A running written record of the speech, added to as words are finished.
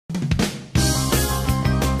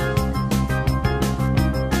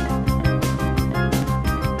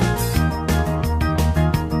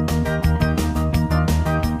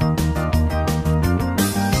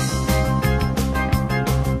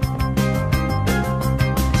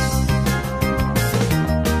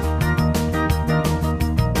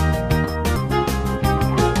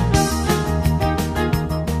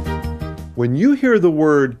When you hear the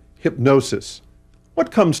word hypnosis, what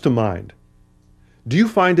comes to mind? Do you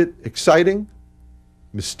find it exciting,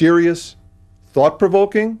 mysterious,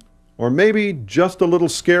 thought-provoking, or maybe just a little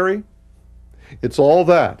scary? It's all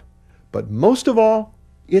that, but most of all,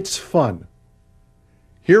 it's fun.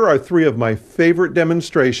 Here are 3 of my favorite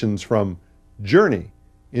demonstrations from Journey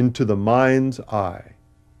into the Mind's Eye.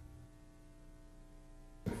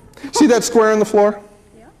 See that square on the floor?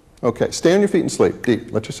 Yeah. Okay, stay on your feet and sleep,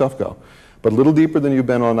 deep, let yourself go. But a little deeper than you've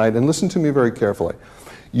been all night, and listen to me very carefully.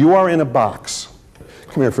 You are in a box.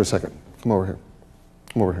 Come here for a second. Come over here.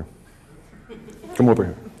 Come over here. Come over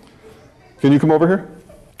here. Can you come over here?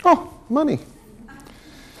 Oh, money.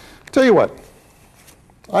 Tell you what,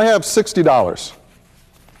 I have $60.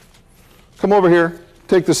 Come over here,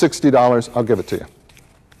 take the $60, I'll give it to you.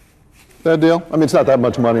 That deal? I mean, it's not that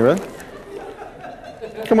much money, right?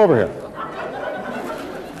 Come over here.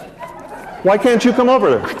 Why can't you come over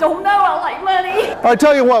there? I don't know, I like money. I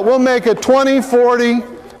tell you what, we'll make it 20, 40,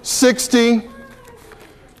 60,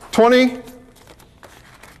 20.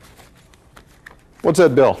 What's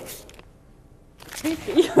that bill?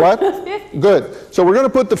 50. What? 50. Good. So we're going to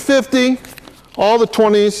put the 50, all the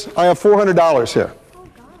 20s. I have $400 here. Oh,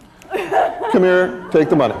 God. Come here, take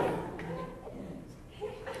the money.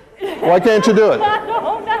 Why can't you do it? I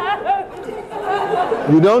don't know.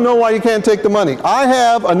 You don't know why you can't take the money. I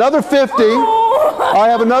have another 50. Oh. I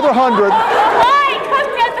have another 100. Hey,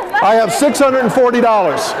 come get the money. I have $640.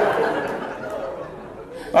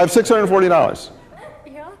 I have $640.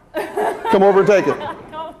 Yeah. Come over and take it. I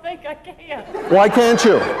don't think I can. Why can't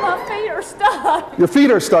you? My feet are stuck. Your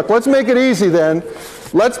feet are stuck. Let's make it easy then.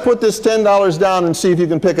 Let's put this $10 down and see if you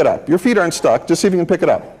can pick it up. Your feet aren't stuck. Just see if you can pick it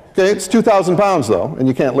up. Okay, it's 2,000 pounds though, and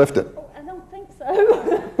you can't lift it. Oh, I don't think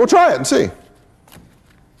so. Well, try it and see.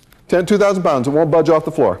 2,000 pounds. It won't budge off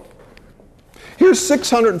the floor. Here's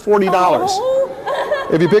 $640. Oh.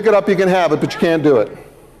 If you pick it up, you can have it, but you can't do it.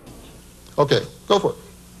 Okay, go for it.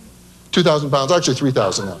 2,000 pounds, actually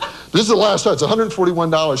 3,000 now. This is the last time. It's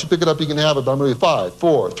 $141. You pick it up, you can have it, but I'm going to be 5,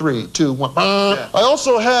 4, 3, 2, 1. Yeah. I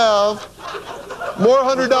also have more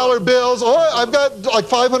 $100 bills. Oh, I've got like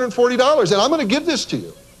 $540, and I'm going to give this to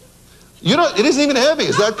you. You know, it isn't even heavy.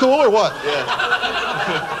 Is that cool or what? Yeah.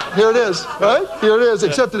 Here it is, right? Here it is,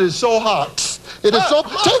 except it is so hot. It is so,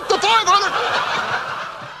 take the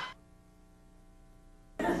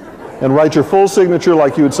 500! And write your full signature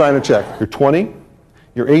like you would sign a check. You're 20,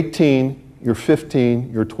 you're 18, you're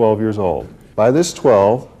 15, you're 12 years old. By this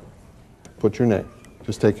 12, put your name.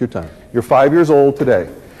 Just take your time. You're 5 years old today.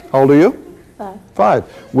 How old are you? 5. 5.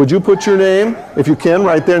 Would you put your name, if you can,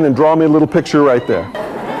 right there, and then draw me a little picture right there?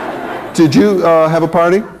 Did you have a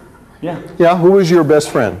party? Yeah. Yeah? Who was your best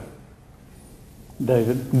friend?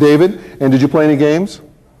 David. David. And did you play any games?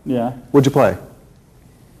 Yeah. What'd you play?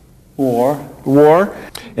 War. War.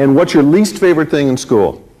 And what's your least favorite thing in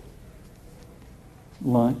school?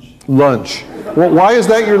 Lunch. Lunch. Well, why is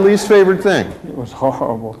that your least favorite thing? It was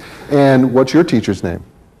horrible. And what's your teacher's name?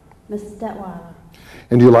 Mrs. Detweiler.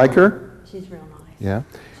 And do you like her? She's real nice. Yeah.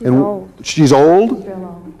 She's and old. She's old? She's real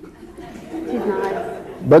old. She's nice.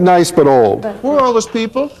 But nice, but old. But Who are all those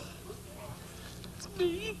people?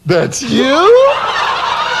 That's you?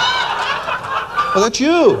 Oh, that's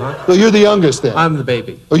you. So you're the youngest then? I'm the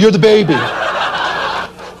baby. Oh, you're the baby.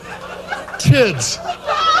 Kids.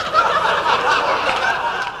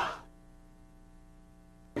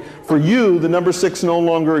 For you, the number 6 no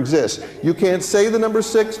longer exists. You can't say the number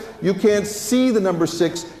 6, you can't see the number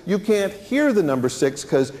 6, you can't hear the number 6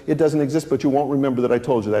 because it doesn't exist, but you won't remember that I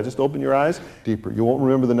told you that. Just open your eyes deeper. You won't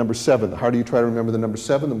remember the number 7. The harder you try to remember the number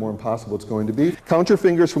 7, the more impossible it's going to be. Count your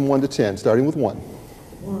fingers from 1 to 10, starting with 1.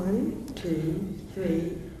 1, 2,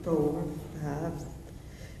 3, 4,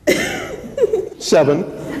 5, 7.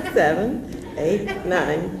 7, 8,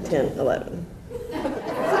 9, 10, 11.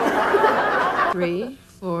 3,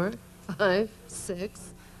 4, 5,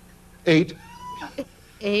 6, 8.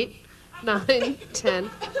 8, 9, 10,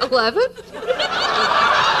 11.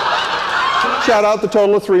 Shout out the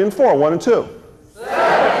total of 3 and 4. 1 and 2.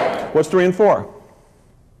 7. What's 3 and 4?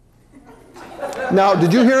 Now,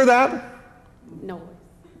 did you hear that? No.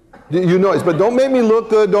 You noise, but don't make me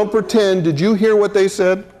look good. Don't pretend. Did you hear what they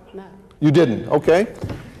said? No. You didn't. Okay.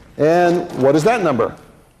 And what is that number?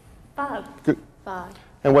 5. Good. 5.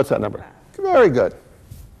 And what's that number? Very good.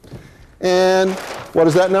 And what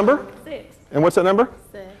is that number? 6. And what's that number?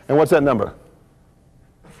 6. And what's that number?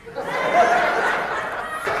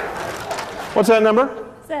 What's that number?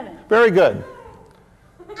 7. Very good.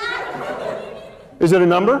 Is it a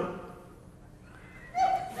number?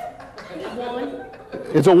 1.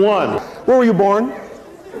 It's a 1. Where were you born?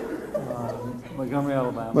 Montgomery,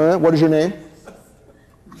 Alabama. What is your name?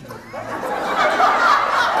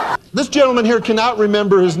 This gentleman here cannot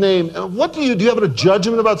remember his name. What do you have a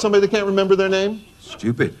judgment about somebody that can't remember their name?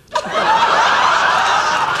 Stupid.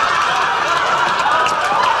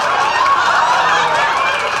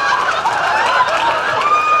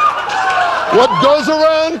 What goes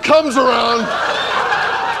around comes around.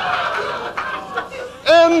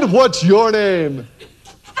 And what's your name?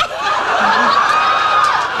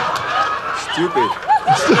 Stupid.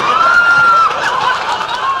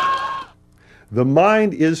 The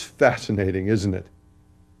mind is fascinating, isn't it?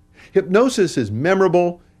 Hypnosis is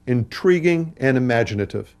memorable, intriguing, and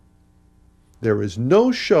imaginative. There is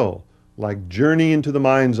no show like Journey into the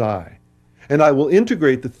Mind's Eye, and I will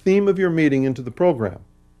integrate the theme of your meeting into the program.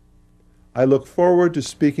 I look forward to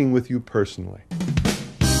speaking with you personally.